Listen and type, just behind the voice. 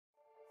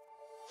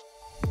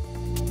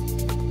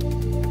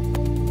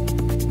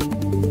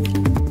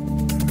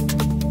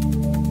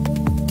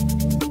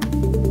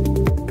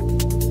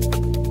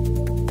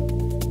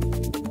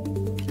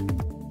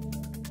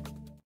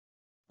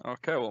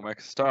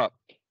make a start.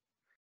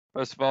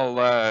 First of all,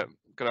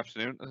 good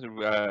afternoon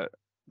to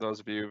those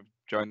of you who've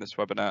joined this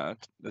webinar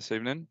this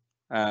evening.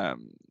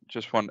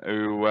 Just want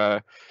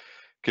to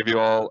give you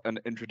all an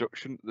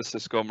introduction to the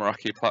Cisco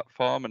Meraki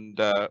platform, and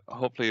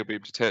hopefully you'll be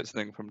able to take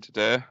something from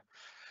today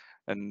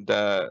and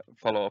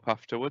follow up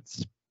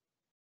afterwards.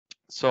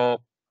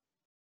 So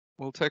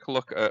we'll take a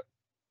look at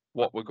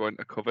what we're going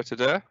to cover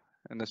today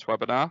in this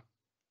webinar.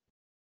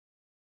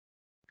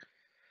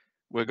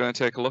 We're going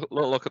to take a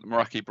little look at the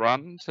Meraki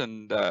brand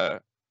and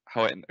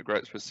how it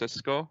integrates with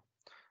Cisco.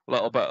 A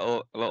little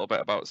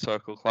bit about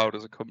Circle Cloud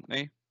as a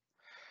company.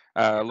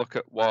 Look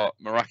at what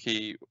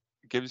Meraki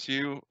gives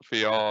you for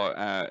your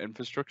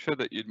infrastructure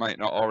that you might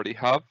not already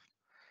have.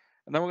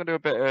 And then we're going to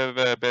do a bit of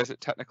a basic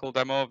technical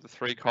demo of the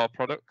 3 core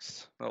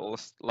products that will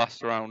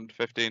last around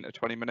 15 to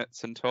 20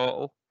 minutes in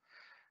total.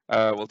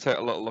 We'll take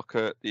a little look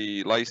at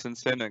the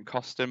licensing and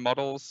costing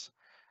models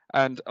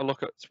and a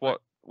look at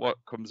what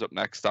comes up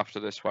next after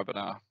this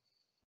webinar.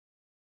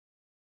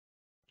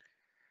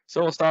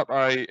 So we'll start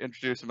by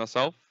introducing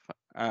myself.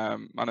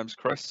 My name's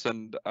Chris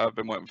and I've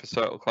been working for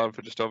Circle Cloud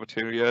for just over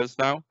 2 years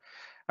now.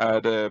 I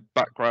had a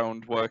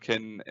background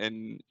working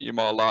in your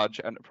more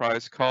large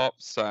enterprise corps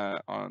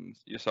on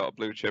your sort of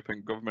blue chip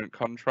and government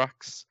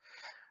contracts.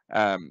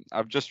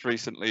 I've just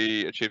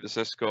recently achieved the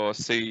Cisco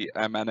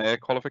CMNA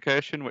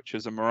qualification, which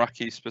is a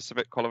Meraki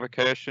specific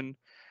qualification,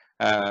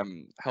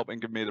 helping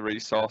give me the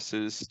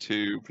resources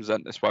to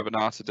present this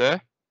webinar today.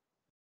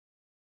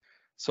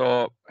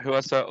 So who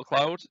are Circle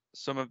Cloud?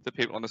 Some of the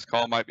people on this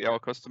call might be our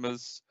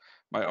customers,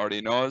 might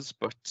already know us,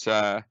 but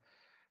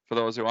for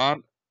those who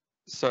aren't,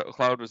 Circle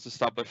Cloud was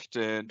established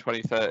in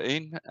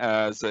 2013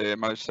 as a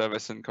managed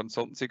service and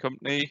consultancy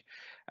company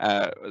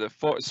with a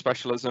focus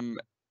specialism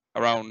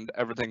around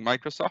everything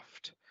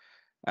Microsoft.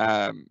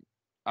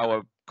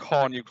 Our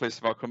core nucleus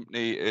of our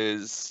company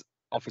is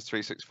Office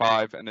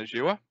 365 and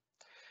Azure.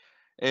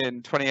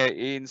 In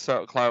 2018,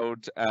 Circle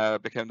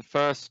Cloud became the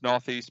first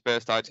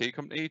Northeast-based IT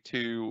company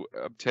to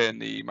obtain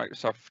the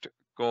Microsoft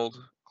Gold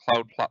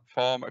Cloud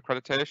Platform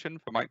accreditation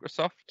for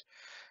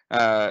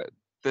Microsoft.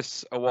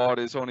 This award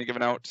is only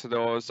given out to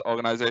those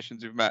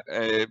organizations who've met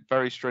a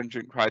very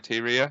stringent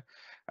criteria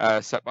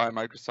set by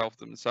Microsoft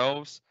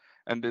themselves,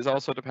 and is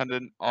also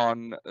dependent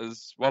on,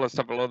 as well as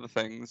several other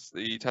things,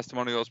 the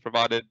testimonials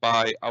provided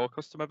by our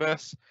customer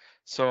base.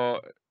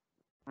 So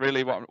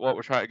really what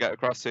we're trying to get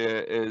across here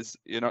is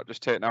you're not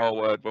just taking our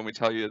word when we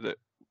tell you that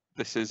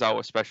this is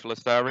our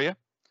specialist area.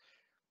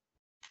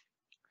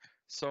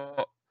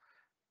 So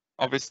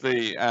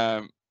obviously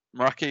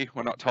Meraki,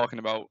 we're not talking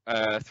about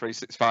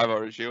 365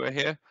 or Azure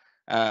here.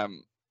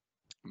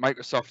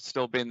 Microsoft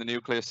still being the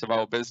nucleus of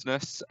our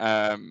business,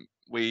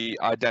 we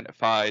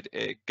identified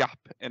a gap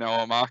in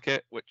our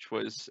market, which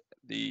was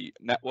the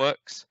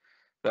networks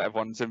that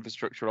everyone's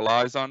infrastructure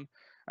relies on,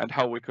 and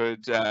how we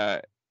could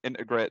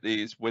integrate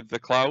these with the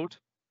cloud.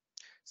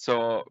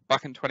 So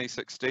back in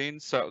 2016,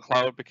 Circle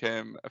Cloud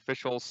became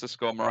official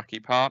Cisco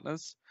Meraki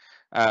partners.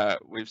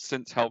 We've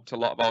since helped a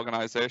lot of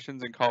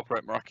organizations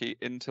incorporate Meraki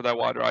into their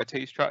wider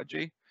IT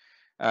strategy.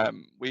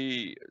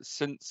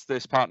 Since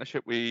this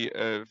partnership, we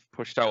have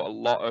pushed out a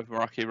lot of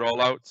Meraki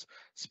rollouts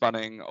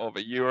spanning over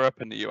Europe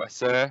and the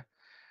USA,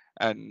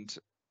 and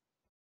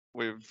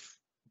we've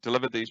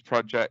delivered these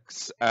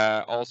projects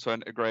also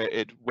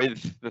integrated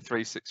with the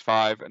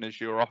 365 and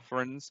Azure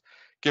offerings.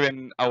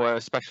 Given our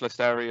specialist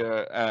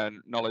area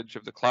and knowledge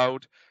of the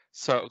cloud,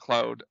 Circle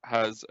Cloud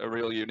has a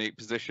real unique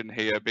position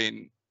here,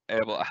 being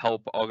able to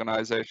help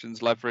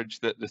organizations leverage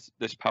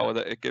this power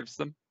that it gives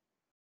them.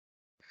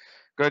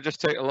 I'm going to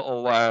just take a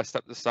little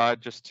step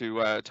aside just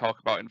to talk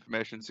about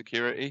information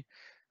security.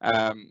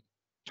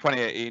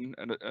 2018,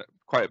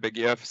 quite a big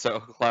year for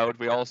Circle Cloud.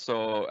 We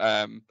also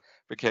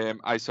became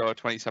ISO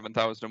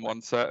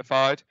 27001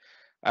 certified.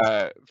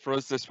 For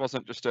us, this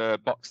wasn't just a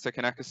box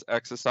ticking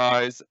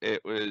exercise, it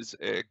was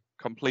a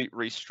complete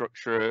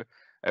restructure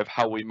of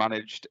how we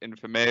managed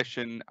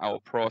information, our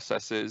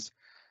processes,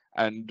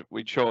 and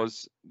we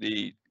chose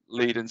the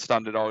lead and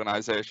standard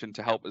organization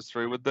to help us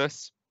through with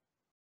this.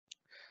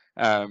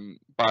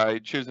 By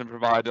choosing a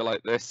provider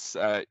like this,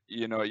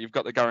 you've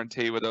got the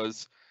guarantee with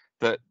us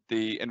that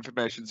the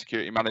information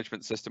security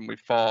management system we've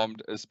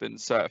formed has been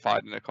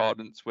certified in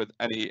accordance with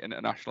any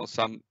international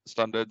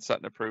standards set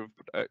and approved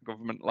at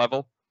government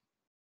level.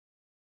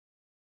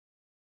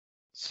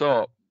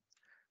 So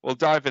we'll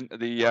dive into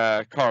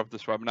the core of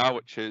this webinar,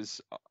 which is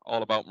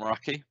all about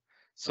Meraki.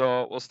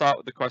 So we'll start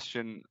with the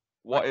question,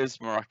 what is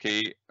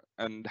Meraki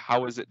and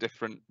how is it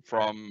different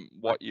from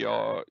what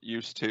you're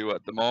used to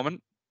at the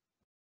moment?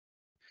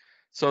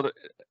 So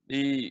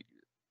the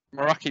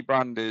Meraki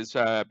brand is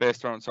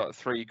based around sort of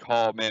 3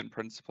 core main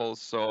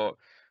principles. So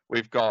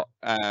we've got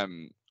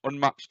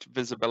unmatched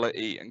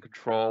visibility and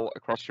control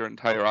across your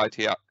entire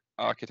IT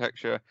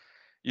architecture.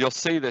 You'll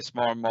see this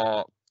more and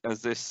more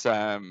as this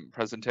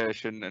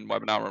presentation and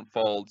webinar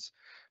unfolds.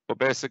 But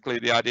basically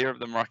the idea of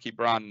the Meraki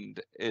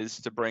brand is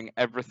to bring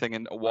everything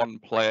into one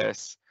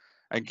place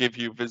and give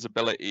you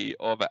visibility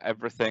over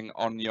everything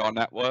on your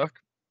network.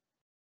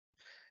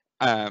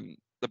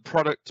 the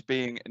product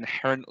being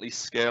inherently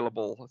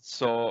scalable.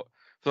 So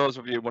for those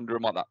of you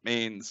wondering what that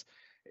means,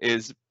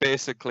 is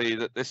basically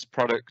that this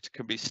product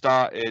can be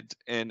started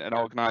in an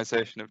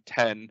organization of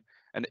 10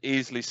 and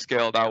easily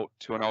scaled out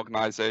to an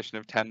organization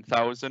of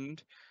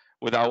 10,000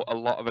 without a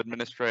lot of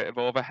administrative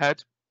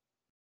overhead.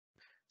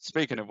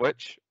 Speaking of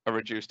which, a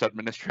reduced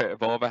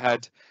administrative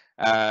overhead,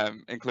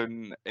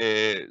 including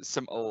a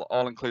simple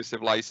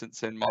all-inclusive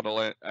licensing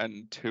model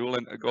and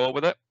tooling to go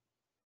with it.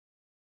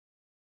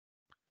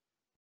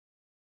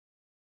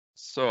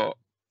 So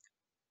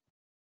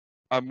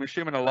I'm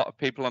assuming a lot of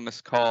people on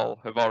this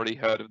call have already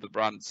heard of the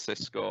brand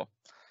Cisco.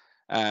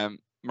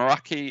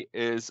 Meraki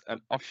is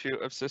an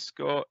offshoot of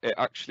Cisco. It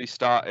actually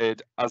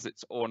started as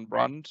its own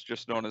brand,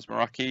 just known as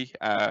Meraki,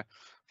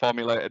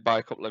 formulated by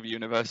a couple of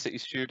university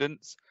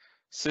students.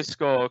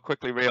 Cisco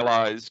quickly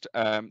realized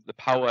the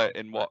power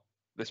in what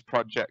this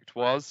project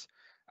was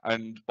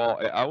and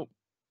bought it out.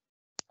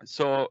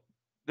 So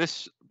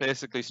this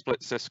basically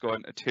split Cisco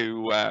into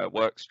two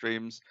work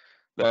streams.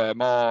 The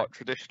more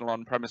traditional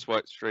on-premise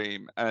work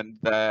stream and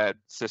their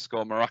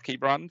Cisco Meraki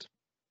brand.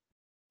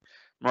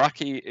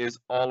 Meraki is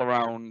all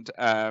around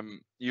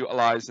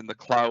utilizing the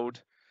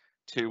cloud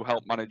to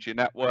help manage your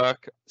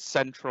network,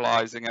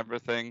 centralizing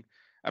everything,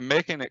 and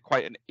making it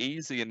quite an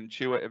easy and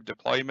intuitive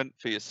deployment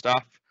for your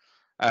staff,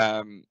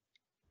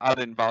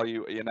 adding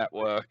value to your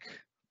network.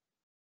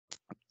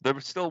 There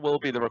still will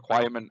be the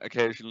requirement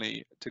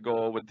occasionally to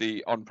go with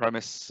the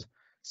on-premise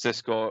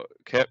Cisco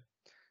kit.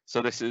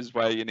 So this is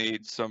where you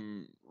need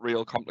some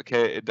real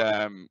complicated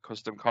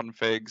custom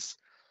configs,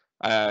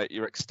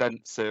 your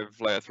extensive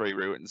layer 3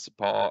 routing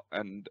support,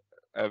 and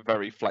a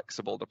very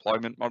flexible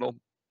deployment model.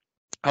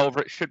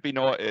 However, it should be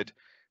noted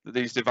that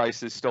these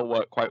devices still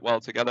work quite well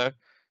together.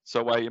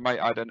 So where you might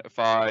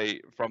identify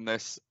from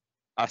this,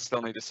 I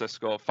still need a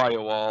Cisco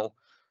firewall,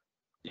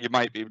 you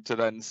might be able to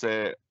then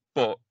say,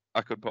 but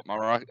I could put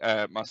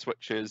my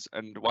switches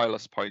and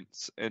wireless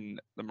points in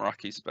the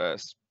Meraki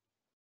space.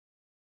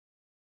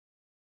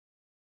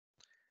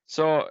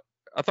 So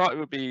I thought it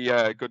would be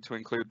good to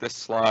include this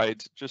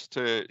slide just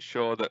to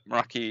show that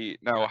Meraki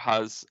now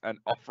has an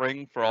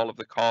offering for all of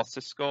the core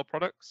Cisco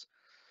products.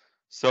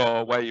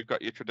 So where you've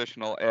got your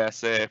traditional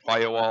ASA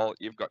firewall,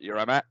 you've got your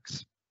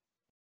MX.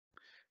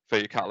 For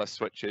your Catalyst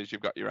switches,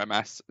 you've got your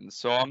MS and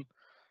so on.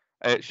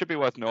 It should be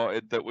worth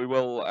noted that we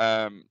will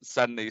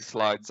send these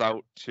slides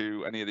out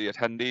to any of the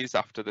attendees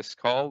after this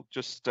call,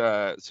 just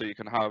so you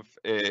can have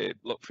a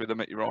look through them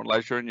at your own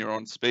leisure and your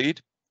own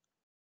speed.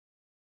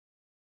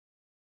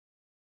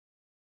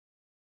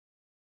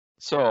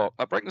 So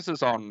that brings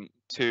us on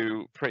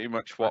to pretty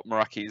much what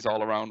Meraki is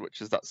all around,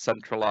 which is that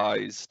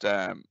centralized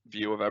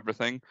view of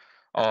everything,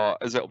 or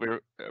as it'll be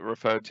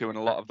referred to in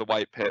a lot of the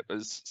white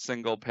papers,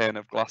 single pane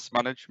of glass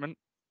management.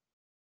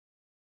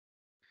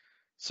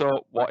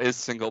 So what is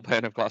single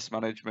pane of glass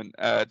management?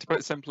 To put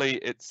it simply,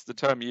 it's the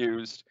term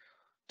used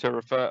to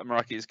refer to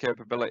Meraki's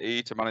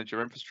capability to manage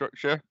your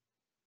infrastructure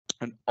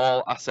and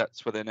all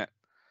assets within it.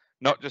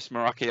 Not just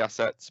Meraki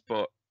assets,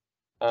 but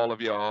all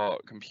of your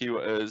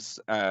computers,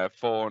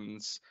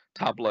 phones,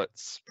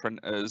 tablets,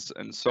 printers,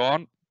 and so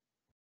on.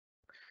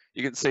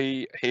 You can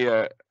see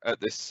here at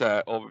this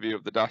overview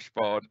of the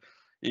dashboard,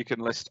 you can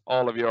list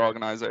all of your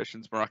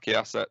organization's Meraki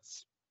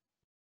assets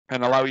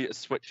and allow you to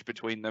switch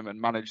between them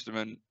and manage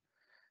them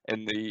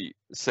in the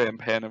same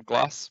pane of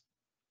glass.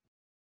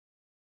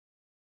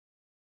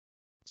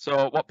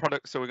 So what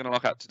products are we going to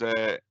look at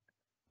today?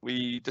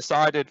 We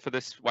decided for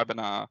this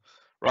webinar,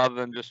 rather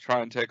than just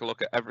try and take a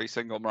look at every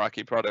single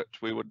Meraki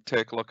product, we would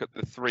take a look at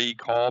the 3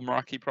 core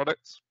Meraki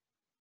products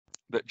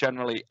that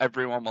generally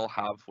everyone will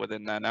have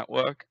within their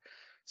network.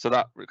 So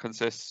that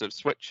consists of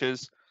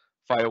switches,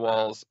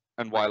 firewalls,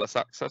 and wireless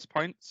access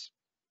points.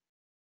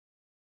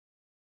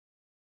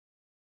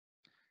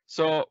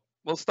 So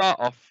we'll start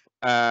off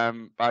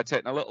by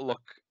taking a little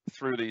look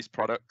through these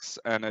products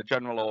and a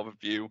general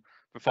overview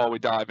before we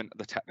dive into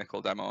the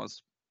technical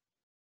demos.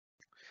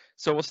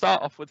 So we'll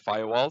start off with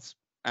firewalls.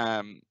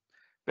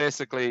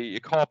 Basically, your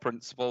core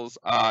principles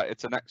are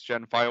it's a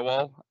next-gen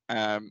firewall.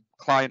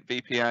 Client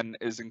VPN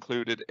is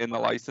included in the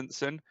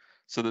licensing,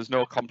 so there's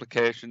no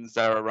complications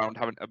there around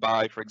having to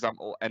buy, for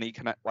example, any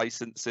Connect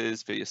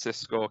licenses for your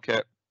Cisco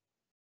kit.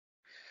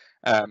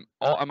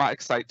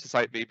 Automatic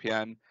site-to-site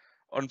VPN.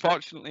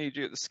 Unfortunately,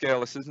 due to the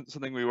scale, this isn't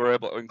something we were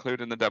able to include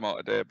in the demo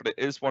today, but it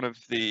is one of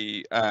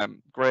the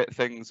great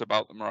things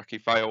about the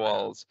Meraki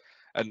firewalls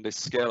and this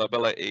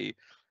scalability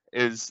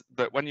is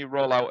that when you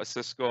roll out a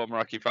Cisco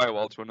Meraki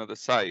firewall to another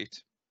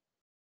site,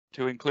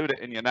 to include it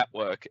in your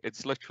network,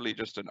 it's literally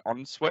just an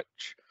on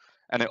switch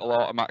and it will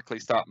automatically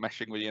start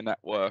meshing with your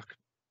network.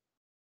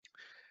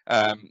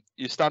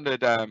 Your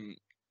standard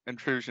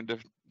intrusion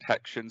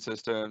detection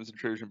systems,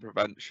 intrusion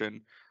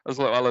prevention, as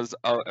well as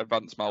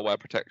advanced malware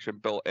protection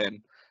built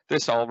in.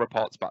 This all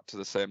reports back to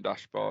the same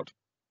dashboard.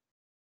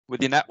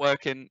 With your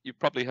networking, you've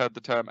probably heard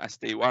the term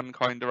SD-WAN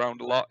coined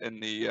around a lot in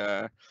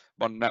the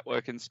modern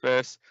networking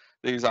space.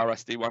 These are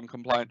SD-WAN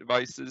compliant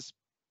devices.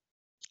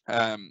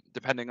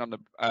 Depending on the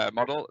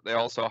model, they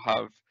also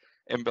have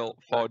inbuilt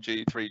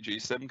 4G,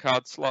 3G SIM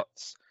card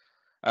slots.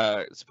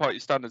 Support your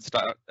standard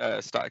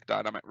static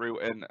dynamic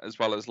routing as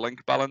well as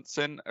link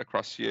balancing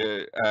across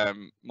your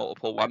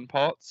multiple WAN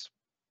ports.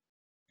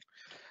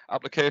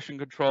 Application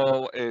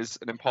control is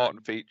an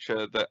important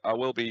feature that I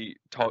will be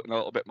talking a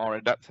little bit more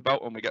in depth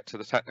about when we get to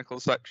the technical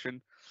section,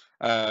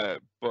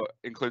 but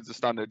includes the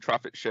standard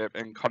traffic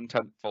shaping,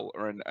 content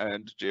filtering,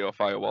 and geo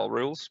firewall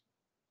rules.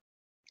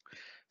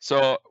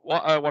 So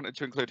what I wanted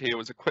to include here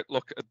was a quick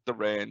look at the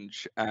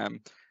range.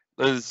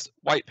 There's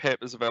white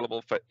papers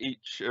available for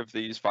each of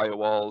these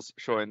firewalls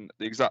showing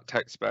the exact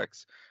tech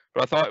specs,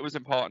 but I thought it was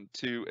important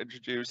to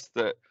introduce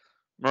that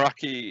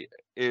Meraki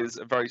is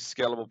a very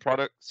scalable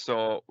product.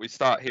 So we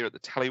start here at the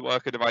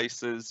teleworker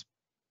devices,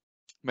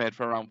 made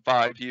for around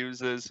 5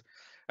 users.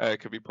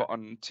 It could be put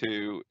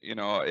onto,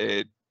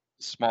 a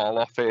small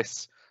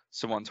office,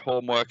 someone's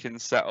home working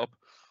setup,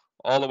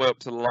 all the way up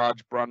to the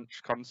large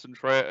branch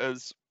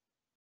concentrators,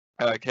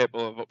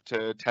 capable of up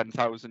to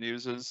 10,000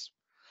 users.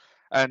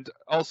 And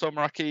also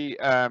Meraki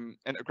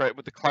integrated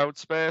with the cloud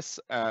space.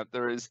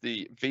 There is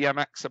the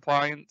VMX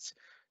appliance.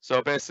 So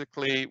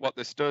basically what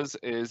this does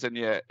is in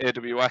your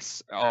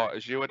AWS or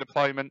Azure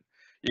deployment,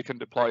 you can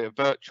deploy a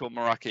virtual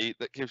Meraki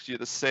that gives you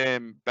the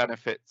same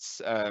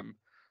benefits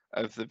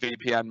of the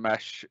VPN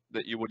mesh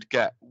that you would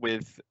get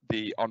with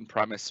the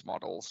on-premise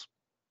models.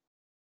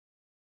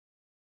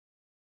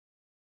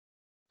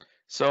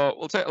 So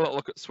we'll take a little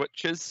look at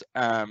switches.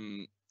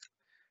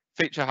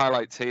 Feature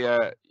highlights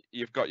here,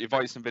 you've got your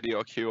voice and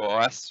video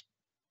QoS,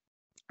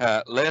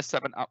 Layer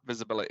 7 app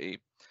visibility.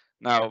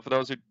 Now, for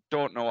those who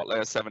don't know what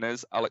Layer 7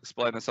 is, I'll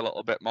explain this a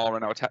little bit more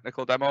in our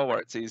technical demo where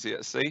it's easier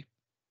to see.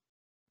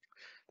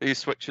 These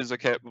switches are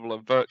capable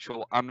of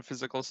virtual and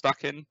physical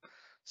stacking,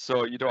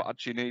 so you don't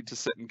actually need to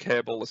sit and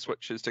cable the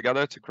switches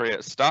together to create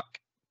a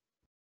stack.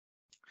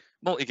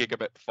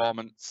 Multi-gigabit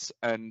performance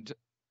and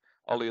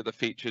all the other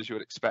features you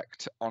would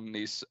expect on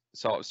these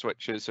sort of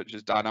switches, such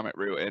as dynamic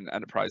routing,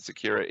 enterprise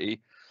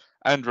security,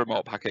 and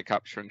remote packet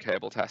capture and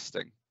cable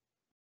testing.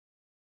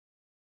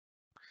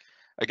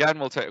 Again,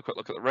 we'll take a quick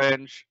look at the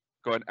range,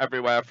 going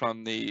everywhere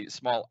from the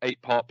small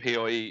 8-port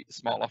PoE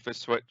small office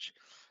switch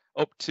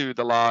up to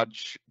the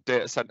large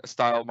data center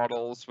style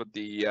models with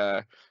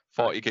the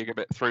 40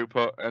 gigabit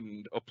throughput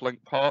and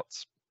uplink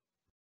ports.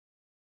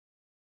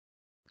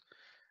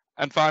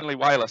 And finally,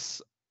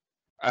 wireless.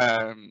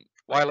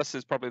 Wireless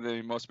is probably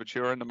the most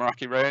mature in the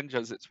Meraki range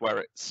as it's where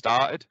it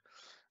started.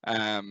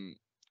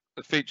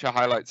 The feature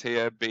highlights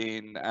here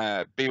being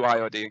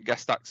BYOD and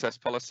guest access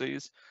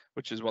policies,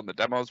 which is one of the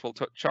demos we'll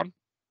touch on.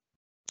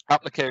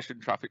 Application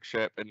traffic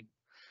shaping,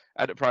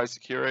 enterprise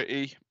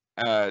security,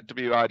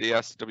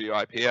 WIDS,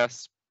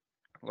 WIPS,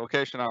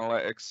 location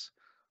analytics,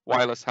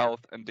 wireless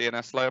health, and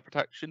DNS layer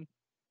protection.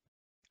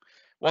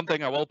 One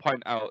thing I will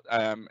point out,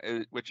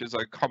 which is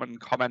a common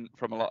comment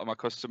from a lot of my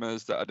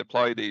customers that I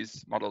deploy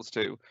these models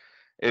to,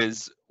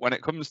 is when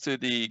it comes to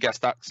the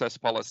guest access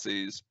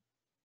policies,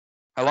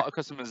 a lot of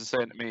customers are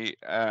saying to me,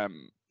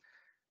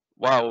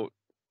 well,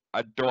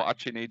 I don't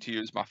actually need to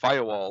use my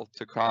firewall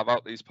to carve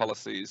out these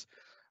policies.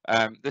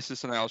 This is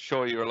something I'll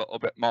show you a little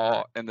bit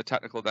more in the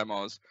technical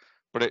demos,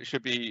 but it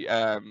should be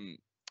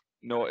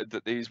noted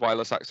that these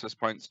wireless access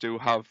points do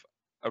have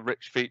a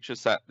rich feature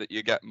set that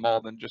you get more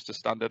than just a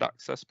standard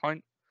access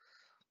point.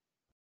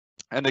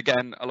 And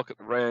again, I look at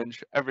the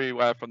range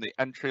everywhere from the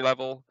entry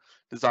level,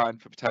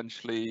 designed for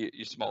potentially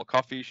your small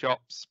coffee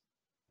shops,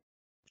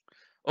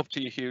 up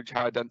to your huge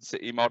high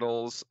density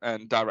models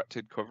and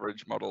directed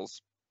coverage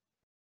models.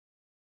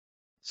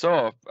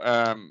 So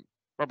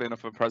probably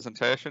enough of a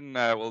presentation.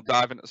 We'll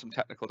dive into some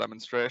technical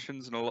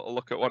demonstrations and a little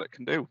look at what it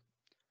can do.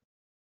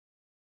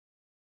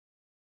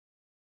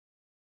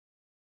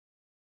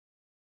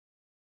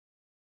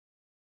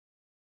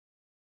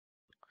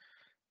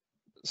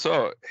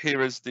 So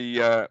here is the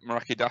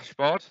Meraki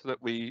dashboard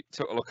that we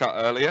took a look at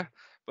earlier,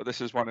 but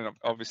this is one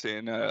obviously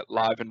in a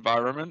live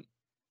environment.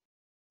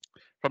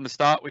 From the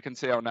start, we can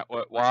see our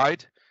network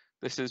wide.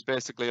 This is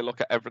basically a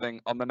look at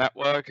everything on the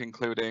network,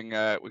 including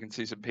we can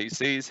see some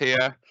PCs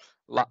here,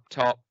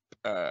 laptop,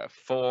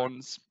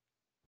 phones.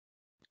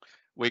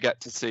 We get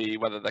to see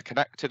whether they're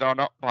connected or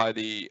not by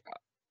the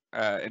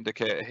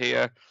indicator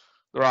here,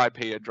 their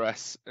IP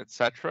address,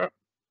 etc.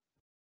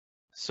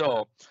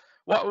 So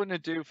what we're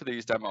going to do for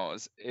these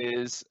demos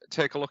is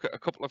take a look at a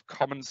couple of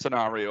common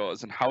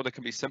scenarios and how they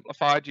can be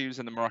simplified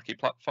using the Meraki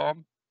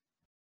platform.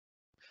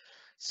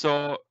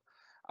 So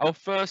our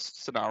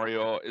first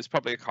scenario is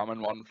probably a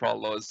common one for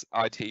all those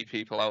IT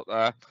people out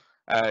there.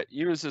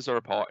 Users are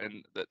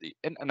reporting that the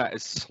internet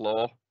is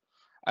slow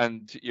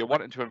and you're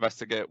wanting to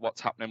investigate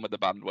what's happening with the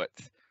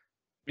bandwidth.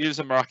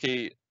 Using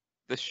Meraki,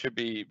 this should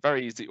be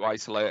very easy to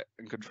isolate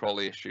and control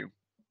the issue.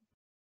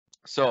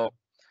 So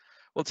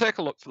we'll take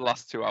a look for the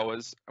last 2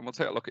 hours and we'll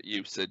take a look at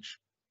usage.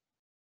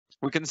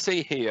 We can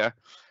see here,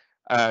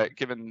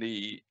 given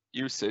the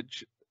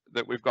usage,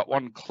 that we've got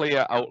one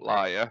clear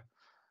outlier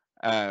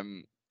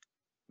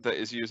that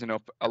is using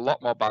up a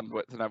lot more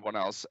bandwidth than everyone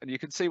else. And you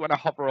can see when I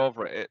hover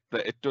over it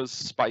that it does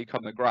spike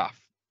on the graph.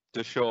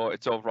 to show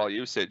its overall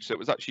usage. So it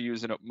was actually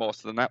using up most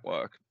of the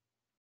network.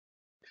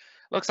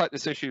 Looks like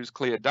this issue is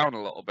cleared down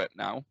a little bit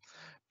now,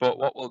 but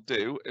what we'll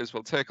do is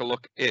we'll take a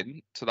look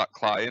into that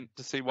client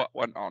to see what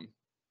went on.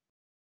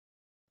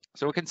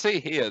 So we can see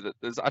here that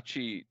there's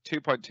actually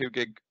 2.2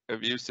 gig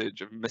of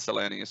usage of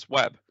miscellaneous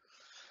web.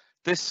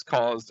 This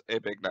caused a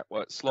big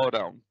network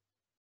slowdown.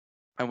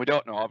 And we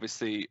don't know,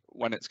 obviously,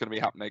 when it's going to be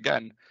happening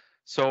again.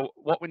 So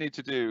what we need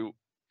to do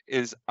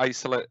is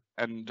isolate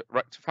and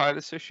rectify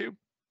this issue.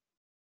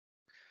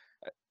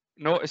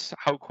 Notice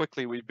how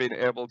quickly we've been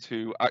able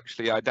to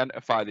actually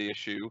identify the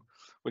issue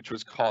which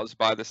was caused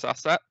by this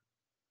asset.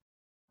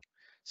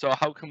 So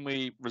how can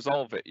we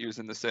resolve it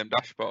using the same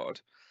dashboard?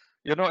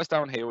 You'll notice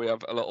down here we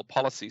have a little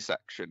policy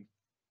section.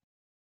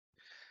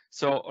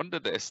 So under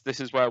this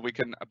is where we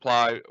can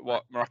apply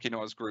what Meraki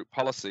knows as group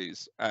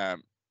policies,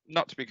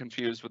 not to be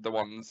confused with the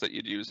ones that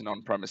you'd use in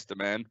on-premise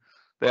domain.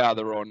 They are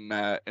their own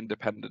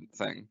independent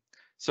thing.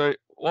 So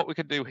what we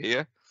could do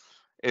here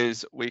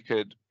is we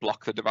could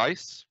block the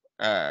device.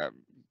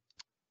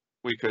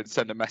 We could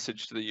send a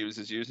message to the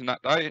users using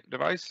that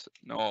device,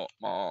 no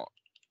more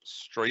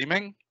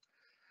streaming.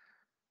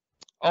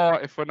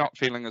 Or if we're not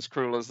feeling as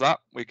cruel as that,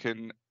 we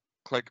can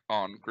click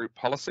on group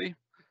policy.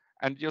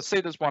 And you'll see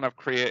there's one I've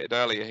created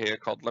earlier here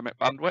called limit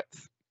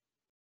bandwidth.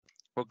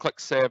 We'll click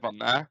save on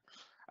there.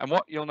 And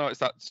what you'll notice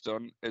that's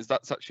done is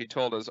that's actually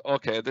told us,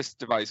 okay, this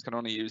device can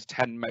only use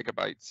 10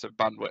 megabytes of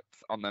bandwidth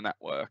on the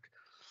network.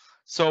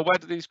 So where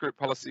do these group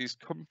policies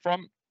come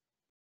from?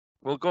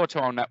 We'll go to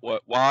our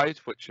network wide,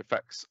 which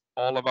affects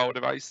all of our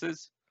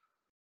devices,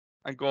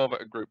 and go over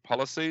to group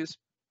policies.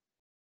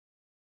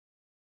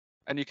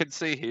 And you can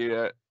see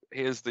here,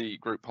 here's the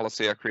group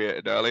policy I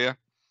created earlier.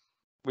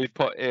 We've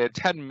put a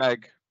 10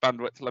 meg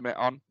bandwidth limit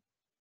on.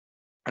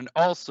 And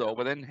also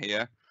within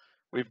here,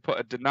 we've put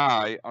a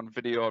deny on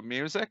video and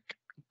music.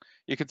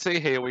 You can see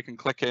here we can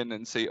click in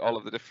and see all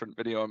of the different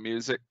video and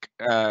music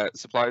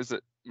suppliers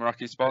that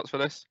Meraki supports for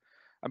this.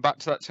 And back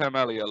to that term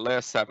earlier,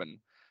 layer 7.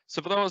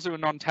 So for those who are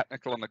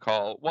non-technical on the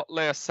call, what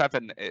layer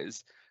 7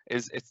 is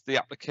it's the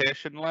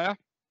application layer.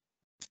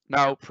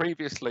 Now,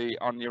 previously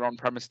on your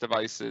on-premise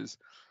devices,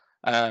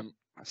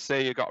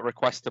 say you got a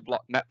request to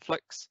block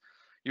Netflix,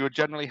 you would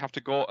generally have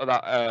to go to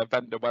that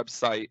vendor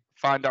website,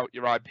 find out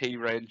your IP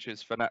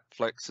ranges for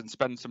Netflix, and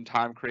spend some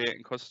time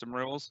creating custom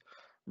rules.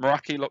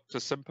 Meraki looked to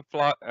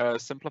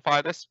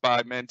simplify this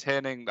by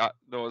maintaining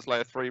those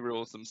layer 3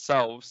 rules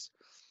themselves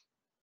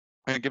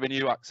and giving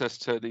you access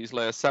to these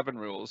layer 7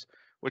 rules,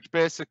 which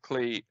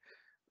basically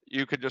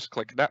you can just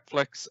click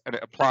Netflix and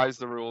it applies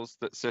the rules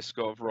that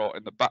Cisco have wrote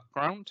in the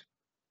background.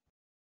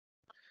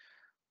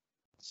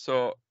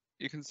 So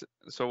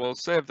we'll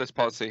save this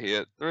policy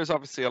here. There is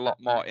obviously a lot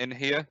more in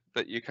here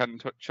that you can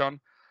touch on,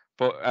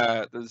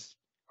 but there's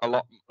a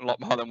lot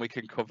more than we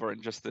can cover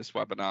in just this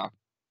webinar.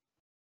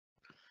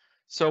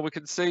 So we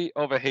can see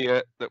over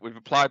here that we've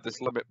applied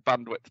this limit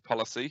bandwidth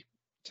policy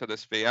to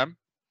this VM.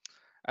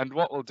 And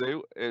what we'll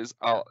do is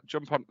I'll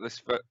jump onto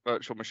this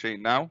virtual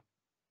machine now.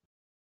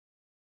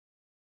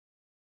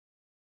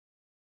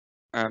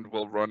 And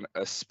we'll run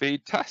a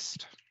speed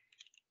test.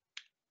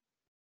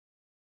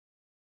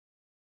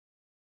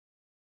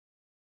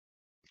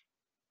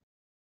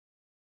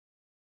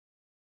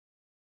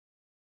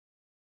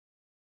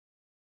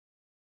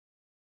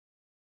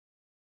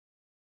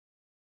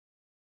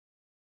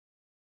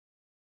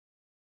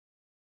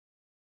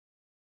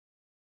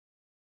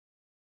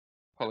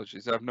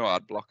 Apologies, I have no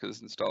ad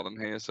blockers installed in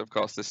here, so of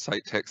course this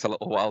site takes a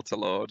little while to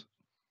load.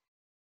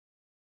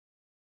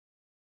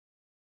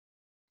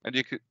 And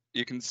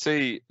you can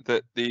see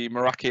that the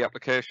Meraki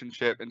application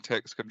shaping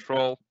takes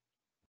control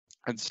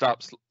and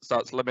starts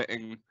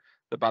limiting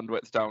the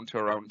bandwidth down to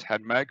around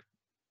 10 meg.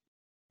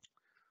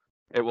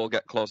 It will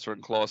get closer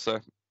and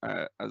closer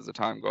as the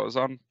time goes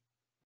on.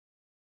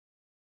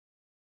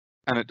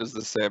 And it does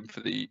the same for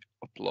the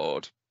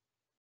upload.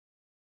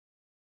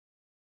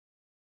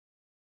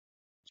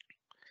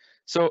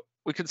 So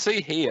we can see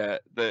here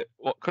that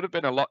what could have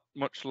been a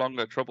much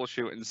longer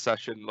troubleshooting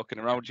session looking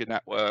around your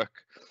network,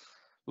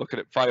 looking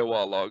at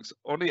firewall logs,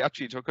 only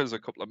actually took us a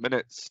couple of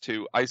minutes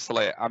to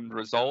isolate and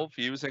resolve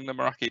using the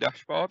Meraki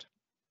dashboard.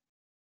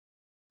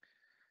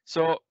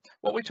 So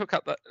what we took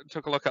a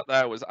look at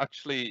there was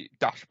actually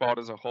dashboard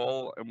as a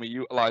whole, and we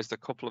utilized a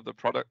couple of the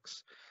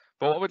products.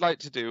 But what we'd like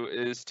to do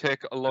is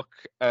take a look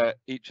at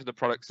each of the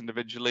products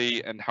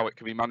individually and how it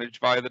can be managed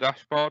via the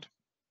dashboard.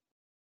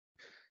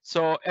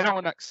 So in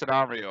our next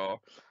scenario,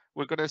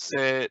 we're going to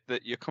say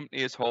that your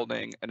company is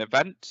holding an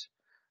event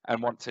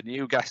and wants a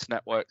new guest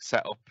network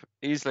set up,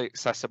 easily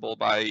accessible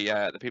by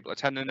the people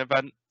attending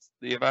the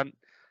event.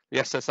 The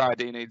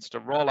SSID needs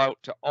to roll out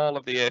to all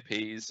of the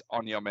APs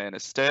on your main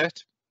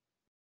estate.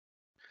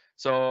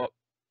 So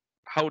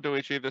how do we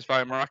achieve this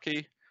via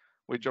Meraki?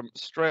 We jump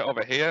straight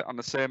over here on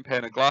the same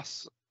pane of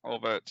glass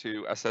over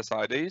to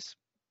SSIDs.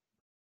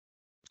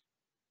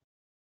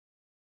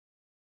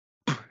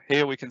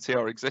 Here we can see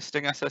our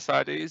existing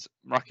SSIDs.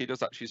 Meraki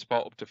does actually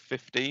support up to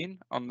 15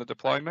 on the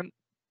deployment.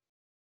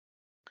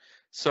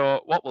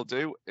 So what we'll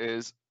do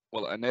is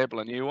we'll enable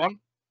a new one.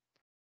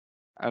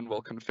 and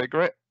we'll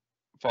configure it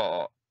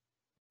for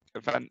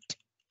event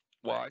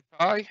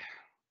Wi-Fi,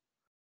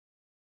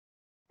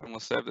 and we'll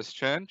save this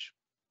change.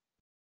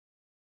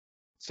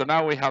 So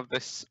now we have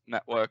this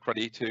network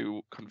ready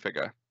to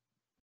configure.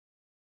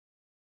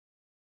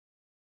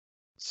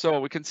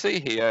 So we can see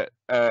here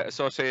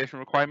association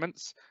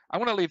requirements. I'm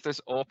going to leave this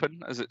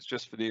open as it's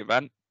just for the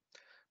event.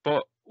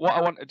 But what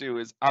I want to do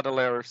is add a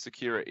layer of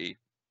security.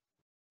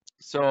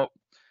 So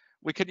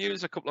we can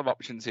use a couple of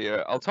options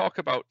here. I'll talk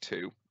about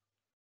two.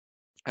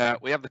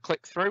 We have the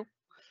click-through.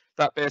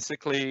 That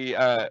basically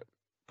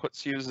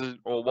puts users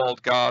or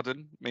walled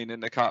garden, meaning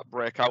they can't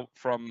break out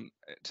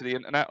to the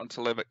internet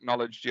until they've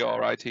acknowledged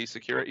your IT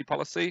security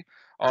policy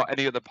or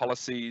any other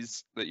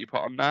policies that you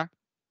put on there.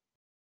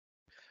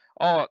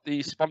 Or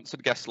the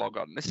sponsored guest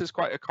logon. This is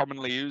quite a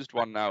commonly used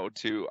one now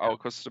to our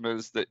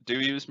customers that do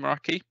use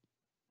Meraki.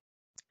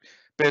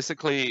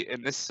 Basically,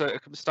 in this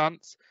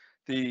circumstance,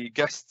 the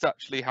guests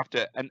actually have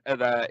to enter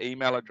their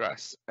email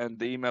address and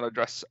the email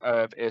address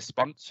of a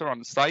sponsor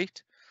on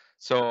site.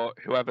 So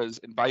whoever's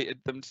invited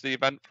them to the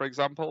event, for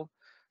example,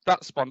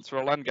 that sponsor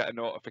will then get a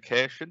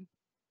notification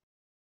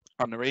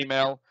on their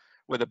email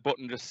with a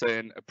button just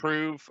saying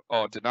approve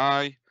or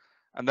deny,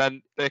 and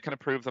then they can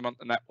approve them on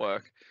the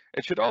network.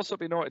 It should also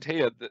be noted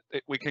here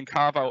that we can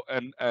carve out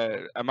an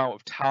amount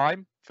of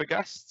time for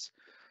guests.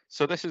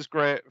 So this is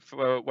great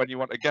for when you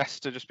want a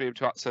guest to just be able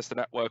to access the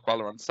network while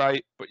they're on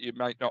site, but you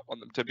might not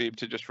want them to be able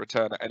to just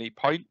return at any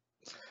point.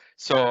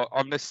 So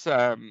on this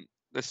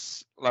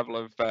this level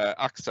of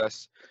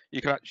access,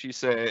 you can actually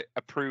say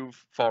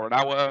approve for an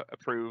hour,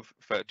 approve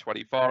for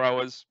 24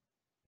 hours,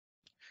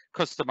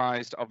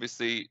 customized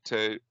obviously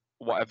to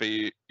whatever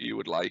you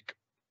would like.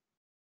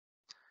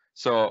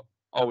 So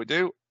all we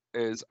do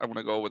is I'm going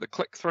to go with a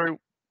click through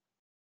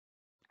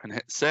and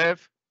hit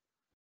save.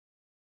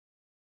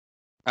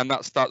 And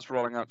that starts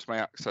rolling out to my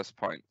access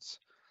points.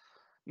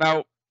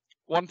 Now,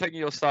 one thing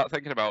you'll start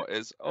thinking about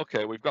is,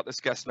 okay, we've got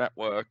this guest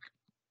network.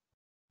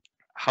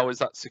 How is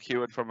that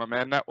secured from a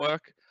main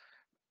network?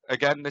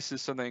 Again, this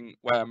is something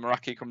where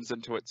Meraki comes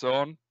into its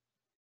own.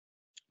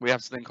 We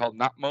have something called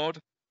NAT mode.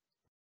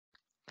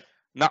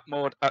 NAT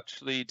mode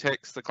actually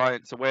takes the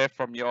clients away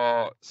from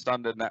your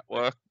standard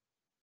network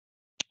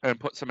and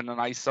puts them in an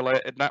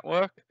isolated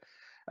network.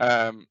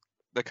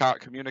 They can't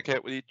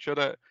communicate with each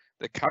other.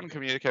 They can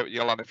communicate with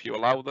your LAN if you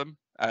allow them.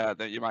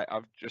 That you might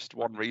have just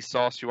one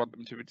resource you want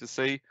them to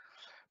see,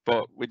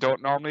 but we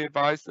don't normally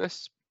advise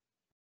this.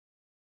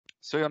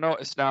 So you'll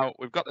notice now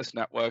we've got this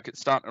network. It's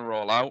starting to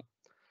roll out.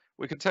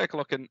 We can take a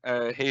look in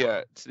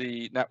here to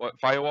the network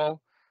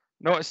firewall.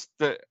 Notice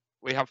that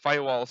we have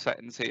firewall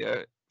settings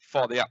here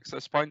for the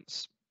access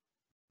points.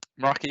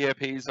 Meraki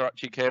APs are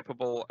actually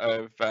capable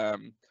of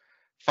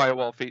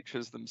firewall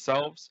features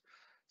themselves.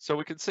 So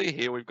we can see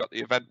here we've got the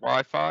event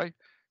Wi-Fi.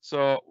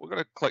 So we're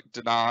going to click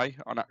deny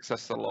on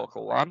access to the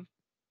local LAN.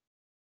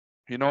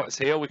 You notice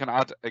here we can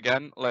add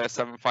again layer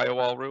 7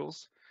 firewall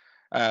rules.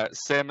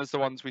 Same as the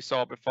ones we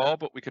saw before,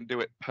 but we can do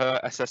it per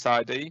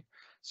SSID.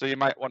 So you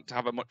might want to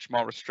have a much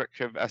more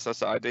restrictive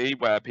SSID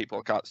where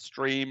people can't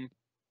stream,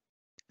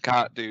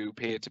 can't do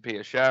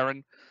peer-to-peer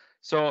sharing.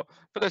 So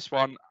for this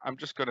one, I'm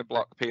just going to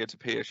block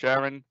peer-to-peer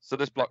sharing. So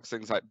this blocks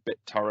things like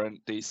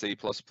BitTorrent, DC++.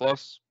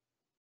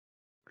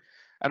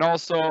 And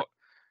also,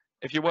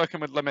 if you're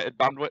working with limited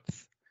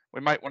bandwidth,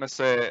 we might want to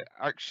say,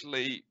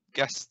 actually,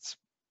 guests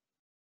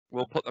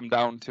will put them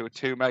down to a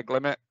 2 meg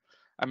limit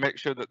and make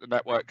sure that the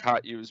network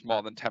can't use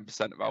more than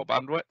 10% of our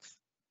bandwidth.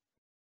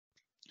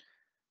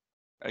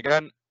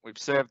 Again, we've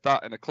saved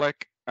that in a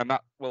click, and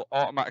that will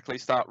automatically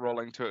start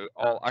rolling to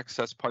all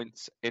access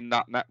points in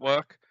that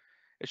network.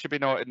 It should be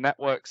noted,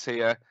 networks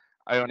here,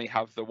 I only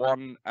have the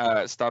one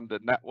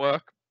standard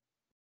network,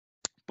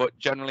 but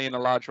generally in a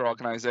larger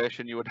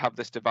organization, you would have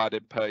this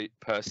divided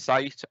per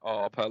site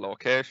or per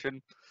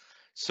location,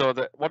 so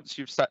that once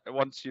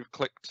you've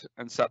clicked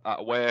and set that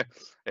away,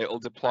 it will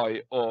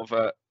deploy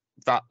over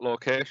that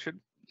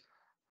location.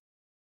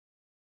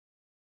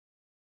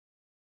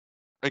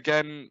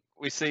 Again,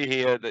 we see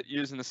here that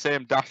using the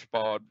same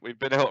dashboard, we've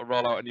been able to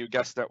roll out a new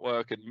guest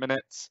network in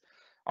minutes.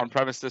 On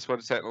premise, this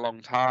would take a long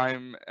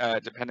time,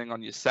 depending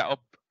on your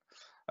setup.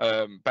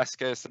 Best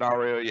case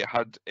scenario, you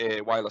had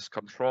a wireless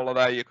controller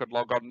there you could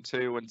log on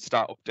to and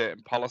start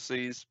updating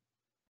policies.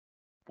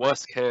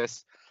 Worst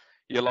case,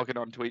 you're logging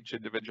on to each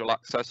individual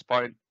access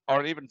point, or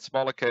in even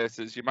smaller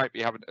cases, you might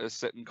be having to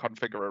sit and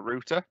configure a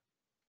router.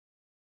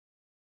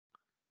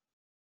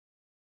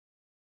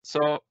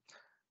 So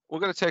we're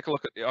going to take a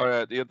look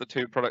at the other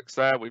two products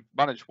there. We've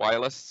managed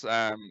wireless.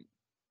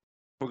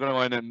 We're going to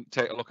go in and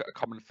take a look at a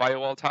common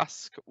firewall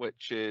task,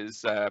 which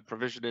is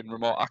provisioning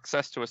remote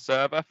access to a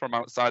server from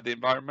outside the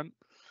environment.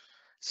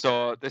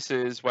 So this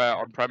is where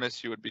on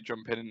premise you would be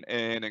jumping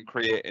in and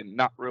creating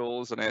NAT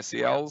rules and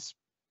ACLs.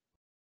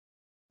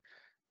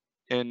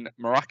 In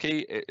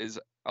Meraki, it is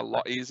a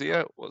lot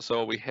easier.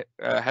 So we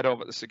head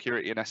over to the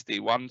Security and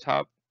SD-WAN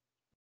tab,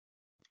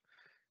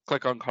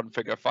 click on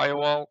Configure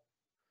Firewall,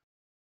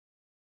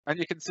 and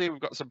you can see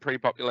we've got some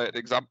pre-populated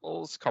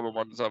examples. Common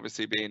ones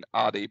obviously being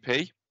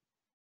RDP.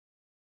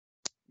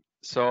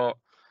 So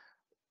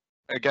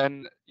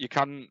again, you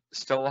can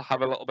still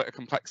have a little bit of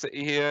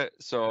complexity here.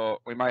 So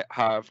we might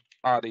have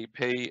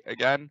RDP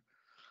again,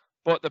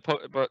 but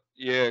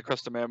your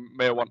customer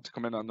may want to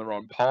come in on their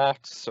own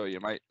port. So you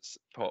might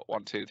put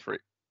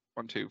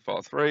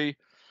 123.1.2.4.3.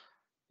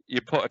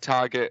 You put a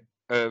target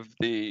of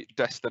the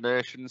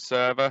destination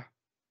server,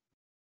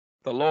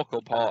 the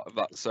local part of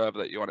that server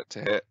that you want it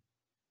to hit,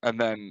 and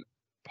then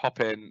pop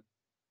in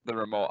the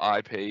remote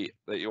IP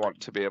that you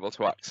want to be able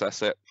to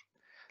access it.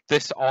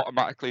 This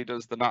automatically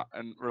does the NAT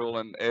and rule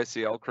and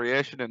ACL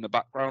creation in the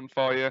background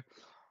for you,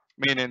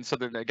 meaning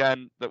something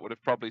again that would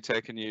have probably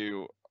taken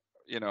you,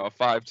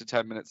 5 to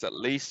 10 minutes at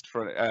least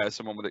for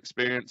someone with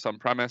experience on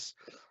premise,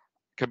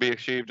 can be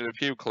achieved in a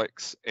few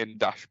clicks in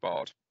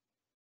dashboard.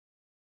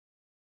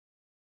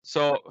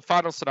 So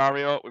final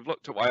scenario, we've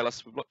looked at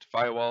wireless, we've looked at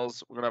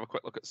firewalls, we're going to have a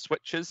quick look at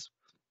switches.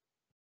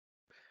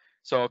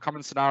 So a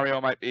common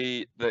scenario might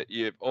be that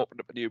you've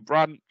opened up a new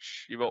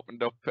branch, you've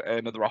opened up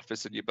another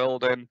office in your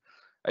building.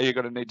 Are you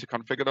going to need to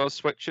configure those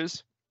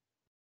switches?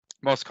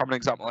 Most common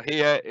example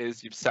here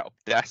is you've set up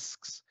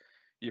desks.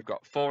 You've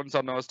got phones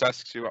on those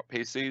desks, you've got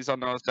PCs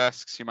on those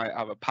desks. You might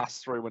have a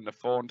pass-through in the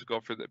phone to go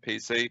through the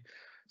PC.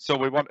 So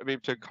we want to be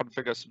able to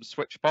configure some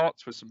switch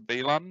ports with some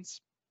VLANs.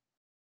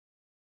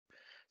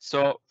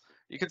 So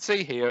you can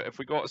see here, if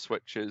we go to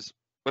switches,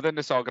 within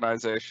this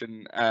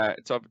organization,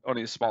 it's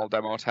only a small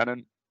demo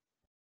tenant.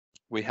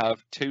 We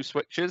have 2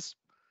 switches.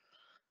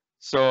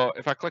 So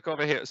if I click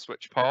over here to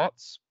switch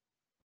ports,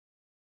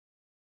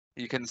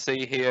 you can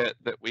see here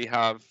that we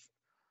have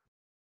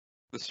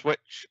the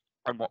switch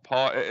and what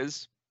port it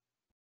is.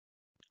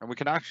 And we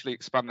can actually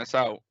expand this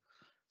out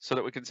so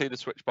that we can see the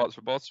switch ports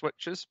for both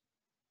switches.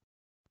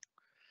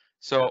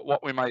 So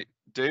what we might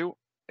do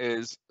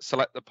is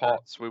select the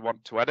ports we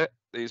want to edit.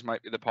 These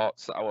might be the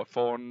ports that our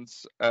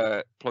phones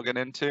plug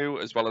into,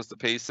 as well as the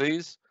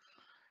PCs.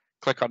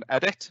 Click on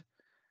edit.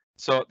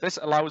 So this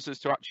allows us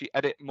to actually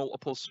edit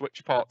multiple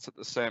switch ports at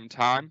the same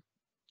time.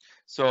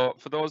 So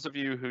for those of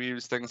you who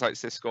use things like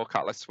Cisco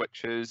Catalyst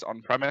switches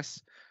on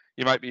premise,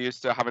 you might be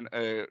used to having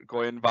to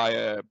go in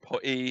via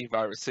PuTTY,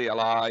 via a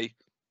CLI,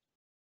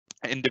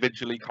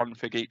 individually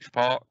config each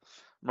port.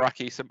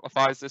 Meraki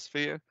simplifies this for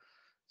you.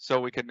 So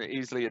we can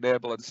easily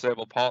enable and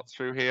disable ports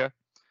through here.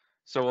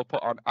 So we'll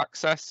put on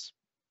access.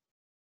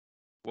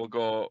 We'll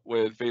go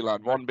with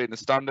VLAN 1 being the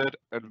standard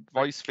and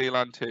voice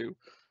VLAN 2.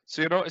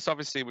 So you notice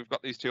obviously we've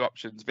got these 2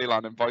 options,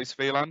 VLAN and voice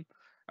VLAN.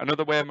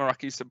 Another way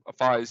Meraki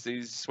simplifies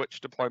these switch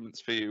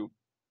deployments for you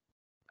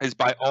is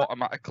by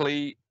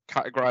automatically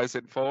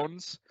categorizing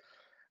phones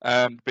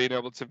and being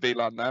able to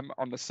VLAN them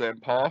on the same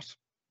port.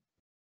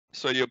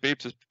 So you'll be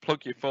able to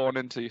plug your phone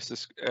into your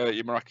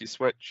Meraki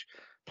switch,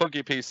 plug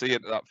your PC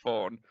into that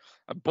phone,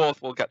 and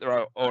both will get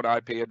their own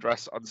IP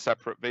address on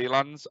separate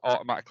VLANs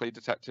automatically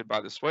detected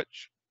by the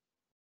switch.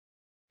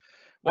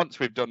 Once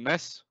we've done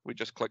this, we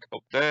just click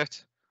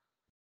update,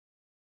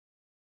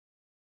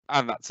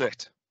 and that's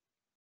it.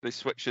 The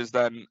switches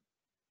then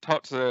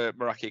talk to the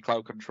Meraki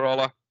Cloud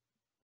Controller,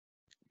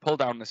 pull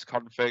down this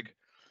config,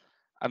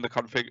 and the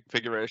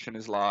configuration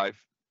is live.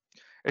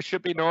 It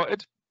should be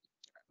noted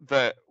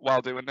that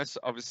while doing this,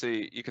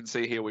 obviously you can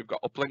see here we've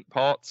got uplink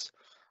ports.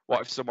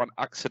 What if someone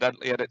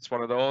accidentally edits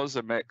one of those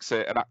and makes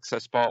it an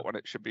access port when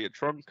it should be a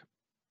trunk?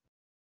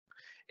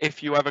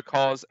 If you ever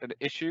cause an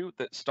issue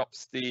that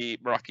stops the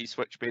Meraki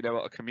switch being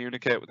able to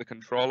communicate with the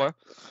controller,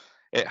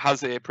 it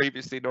has a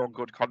previously known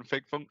good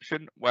config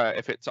function where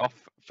if it's off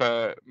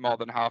for more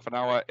than half an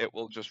hour, it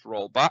will just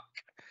roll back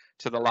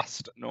to the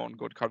last known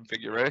good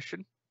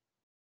configuration.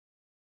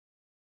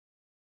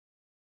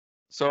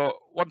 So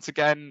once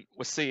again,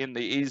 we're seeing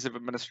the ease of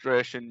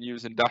administration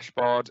using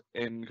dashboard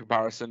in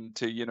comparison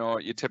to,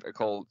 your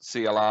typical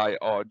CLI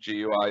or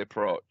GUI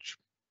approach.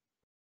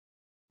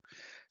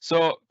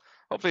 So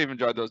hopefully you've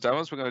enjoyed those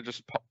demos. We're going to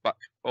just pop back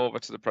over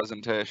to the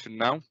presentation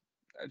now,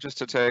 just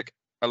to take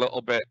a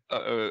little bit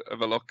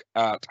of a look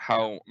at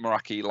how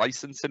Meraki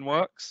licensing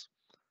works.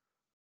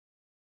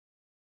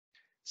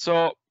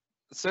 So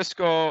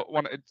Cisco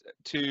wanted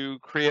to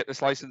create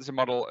this licensing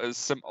model as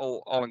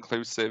simple,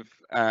 all-inclusive.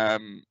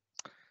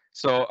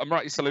 So a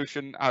Meraki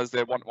solution has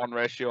the 1:1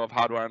 ratio of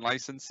hardware and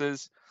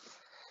licenses.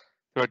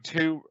 There are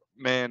 2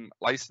 main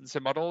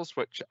licensing models,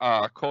 which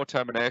are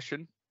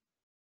co-termination,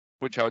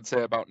 which I would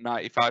say about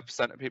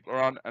 95% of people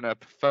are on, and a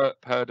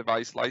per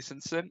device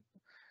licensing,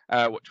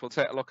 which we'll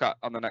take a look at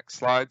on the next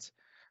slides.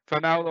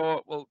 For now,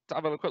 though, we'll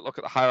have a quick look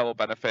at the high-level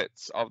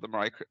benefits of the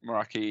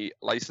Meraki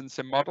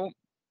licensing model.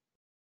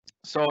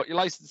 So your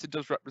licensing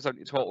does represent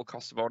your total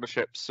cost of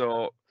ownership.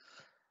 So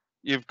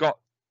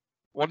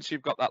once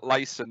you've got that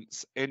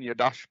license in your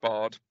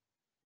dashboard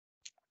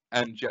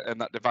and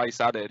that device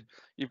added,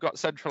 you've got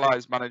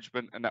centralized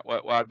management and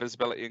network-wide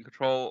visibility and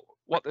control.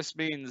 What this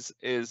means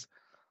is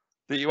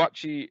that you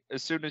actually,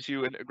 as soon as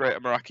you integrate a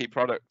Meraki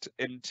product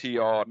into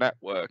your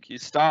network, you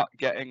start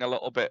getting a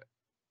little bit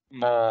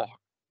more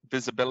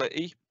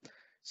visibility.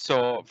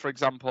 So, for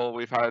example,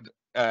 we've had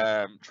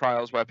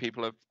trials where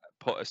people have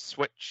put a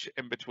switch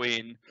in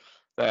between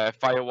their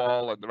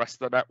firewall and the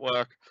rest of the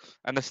network,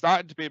 and they're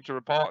starting to be able to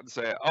report and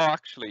say, oh,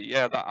 actually,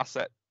 yeah, that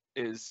asset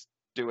is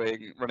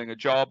running a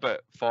job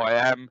at 4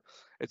 a.m.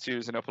 It's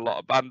using up a lot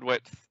of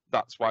bandwidth.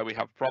 That's why we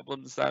have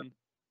problems then.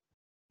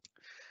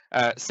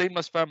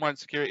 Seamless firmware and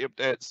security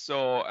updates.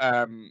 So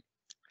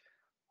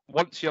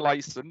once you're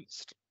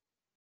licensed,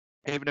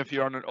 even if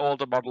you're on an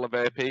older model of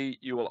AP,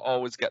 you will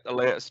always get the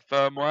latest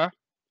firmware.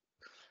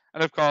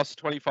 And of course,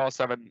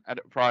 24/7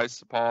 enterprise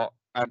support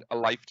and a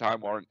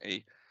lifetime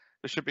warranty.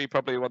 There should be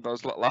probably one of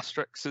those little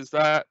asterisks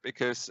there,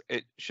 because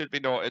it should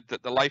be noted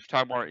that the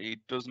lifetime warranty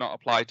does not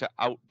apply to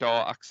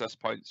outdoor access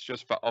points,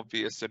 just for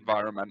obvious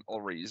environmental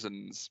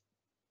reasons.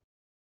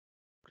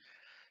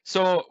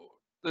 So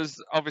there's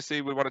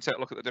obviously, we want to take a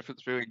look at the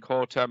difference between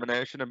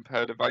co-termination and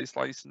per device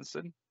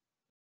licensing.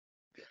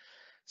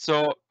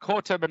 So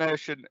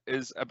co-termination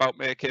is about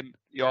making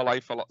your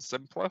life a lot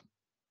simpler.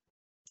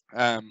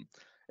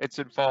 It's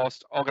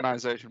enforced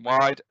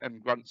organization-wide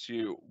and grants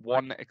you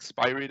one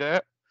expiry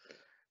date.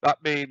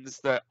 That means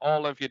that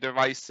all of your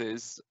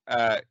devices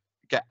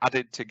get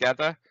added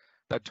together,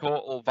 the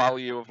total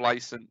value of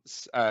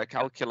license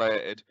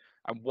calculated,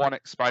 and one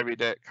expiry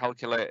date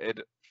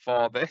calculated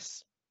for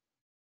this.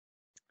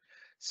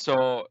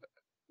 So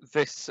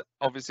this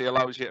obviously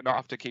allows you to not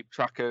have to keep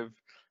track of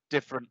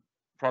different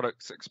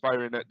products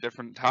expiring at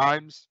different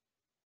times.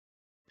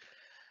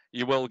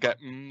 You will get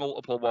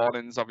multiple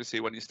warnings, obviously,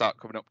 when you start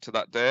coming up to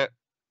that date.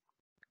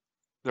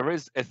 There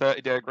is a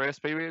 30-day grace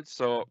period,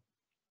 so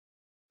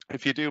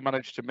if you do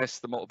manage to miss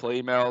the multiple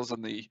emails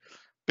and the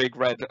big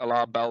red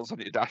alarm bells on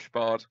your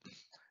dashboard,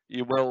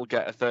 you will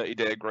get a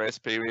 30-day grace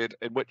period,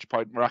 at which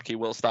point Meraki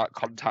will start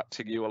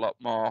contacting you a lot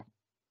more.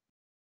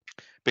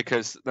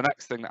 Because the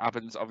next thing that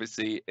happens,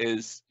 obviously,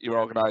 is your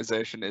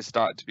organization is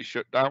starting to be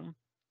shut down.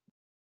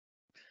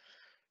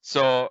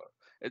 So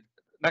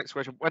next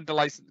question, when do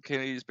license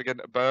keys begin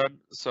to burn?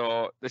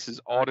 So this is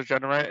order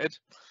generated.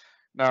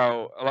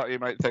 Now, a lot of you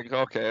might think,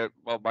 okay,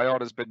 well, my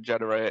order's been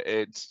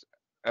generated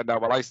and now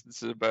my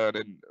licenses are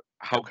burning.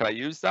 How can I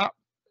use that?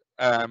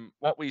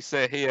 What we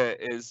say here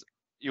is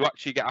you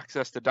actually get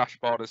access to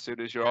dashboard as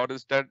soon as your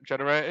order's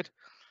generated.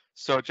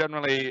 So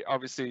generally,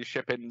 obviously,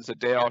 shipping's a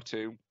day or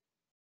two.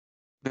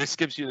 This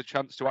gives you the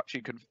chance to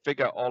actually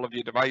configure all of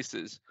your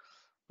devices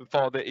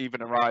before they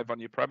even arrive on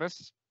your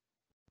premise.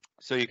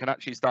 So you can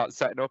actually start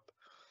setting up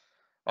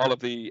all of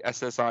the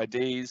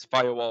SSIDs,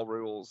 firewall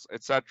rules,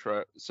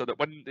 etc., so that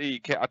when the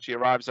kit actually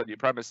arrives on your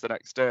premise the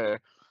next day,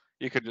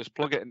 you can just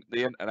plug it into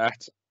the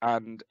internet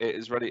and it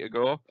is ready to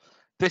go.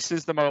 This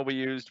is the model we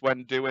used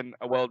when doing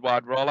a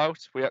worldwide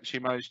rollout. We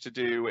actually managed to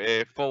do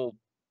a full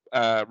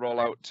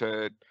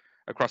rollout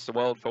across the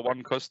world for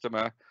one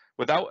customer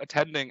without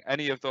attending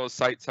any of those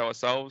sites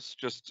ourselves,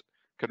 just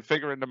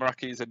configuring the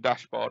Meraki's in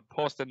dashboard,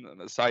 posting them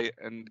to the site,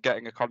 and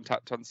getting a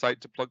contact on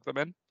site to plug them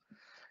in.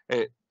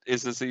 It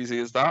is as easy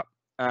as that.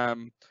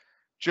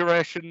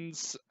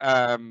 Durations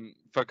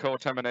for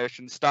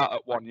co-termination start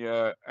at 1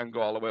 year and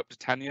go all the way up to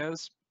 10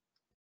 years.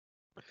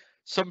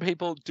 Some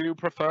people do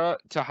prefer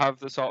to have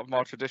the sort of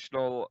more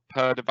traditional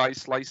per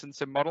device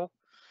licensing model.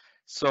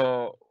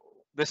 So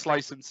this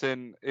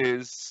licensing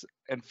is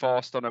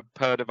enforced on a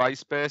per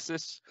device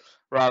basis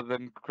rather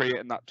than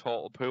creating that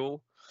total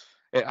pool.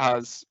 It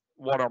has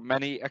one or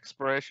many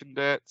expiration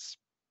dates.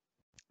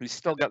 You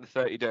still get the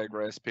 30-day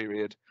grace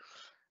period.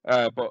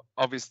 But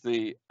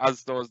obviously,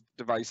 as those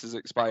devices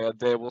expire,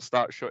 they will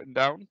start shutting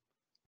down.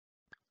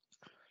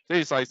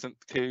 These license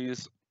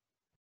keys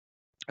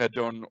are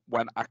done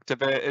when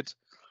activated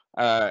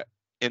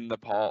in the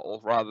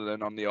portal rather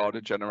than on the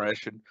order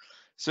generation.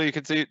 So you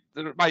can see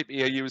there might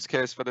be a use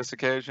case for this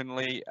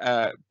occasionally,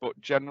 but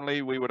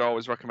generally we would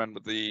always recommend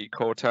with the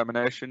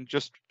co-termination,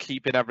 just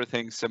keeping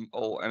everything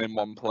simple and in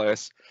one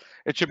place.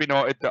 It should be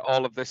noted that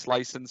all of this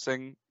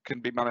licensing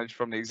can be managed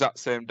from the exact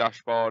same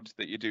dashboard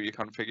that you do your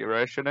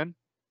configuration in.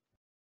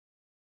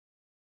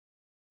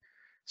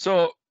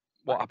 So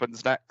what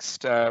happens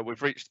next?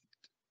 We've reached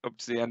up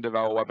to the end of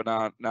our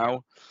webinar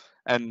now,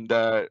 and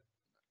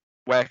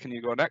where can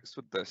you go next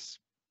with this?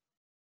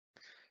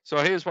 So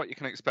here's what you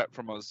can expect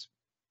from us.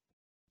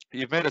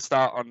 You've made a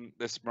start on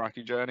this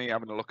Meraki journey,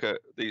 having a look at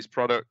these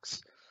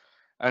products,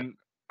 and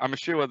I'm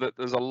sure that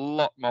there's a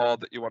lot more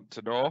that you want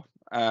to know,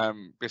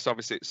 because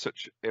obviously it's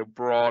such a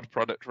broad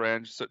product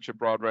range, such a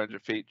broad range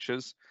of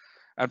features,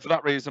 and for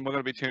that reason we're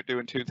going to be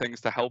doing two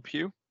things to help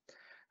you.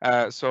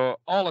 So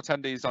all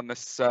attendees on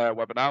this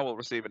webinar will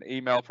receive an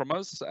email from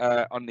us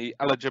on the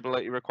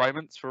eligibility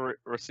requirements for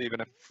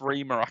receiving a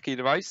free Meraki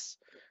device.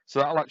 So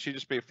that'll actually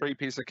just be a free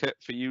piece of kit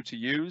for you to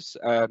use,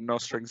 no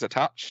strings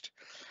attached.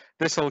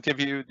 This will give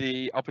you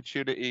the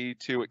opportunity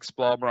to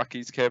explore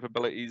Meraki's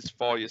capabilities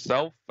for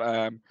yourself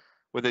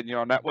within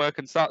your network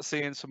and start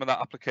seeing some of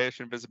that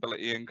application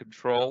visibility and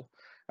control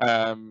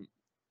that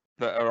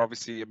are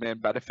obviously your main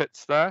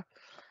benefits there.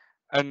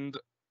 And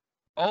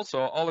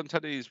also, all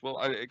attendees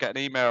will get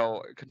an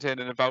email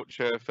containing a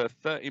voucher for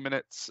 30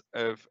 minutes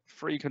of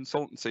free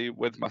consultancy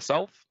with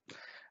myself.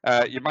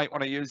 You might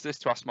want to use this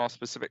to ask more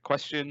specific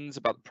questions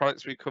about the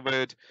products we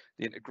covered,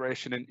 the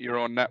integration into your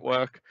own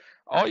network,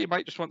 or you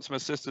might just want some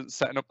assistance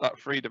setting up that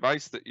free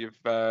device that you've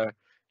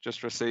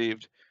just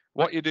received.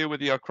 What you do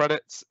with your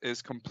credits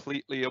is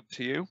completely up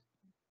to you.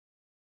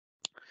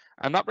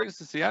 And that brings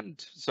us to the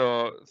end.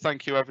 So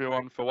thank you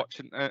everyone for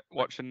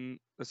watching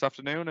this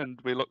afternoon, and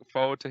we look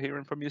forward to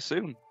hearing from you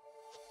soon.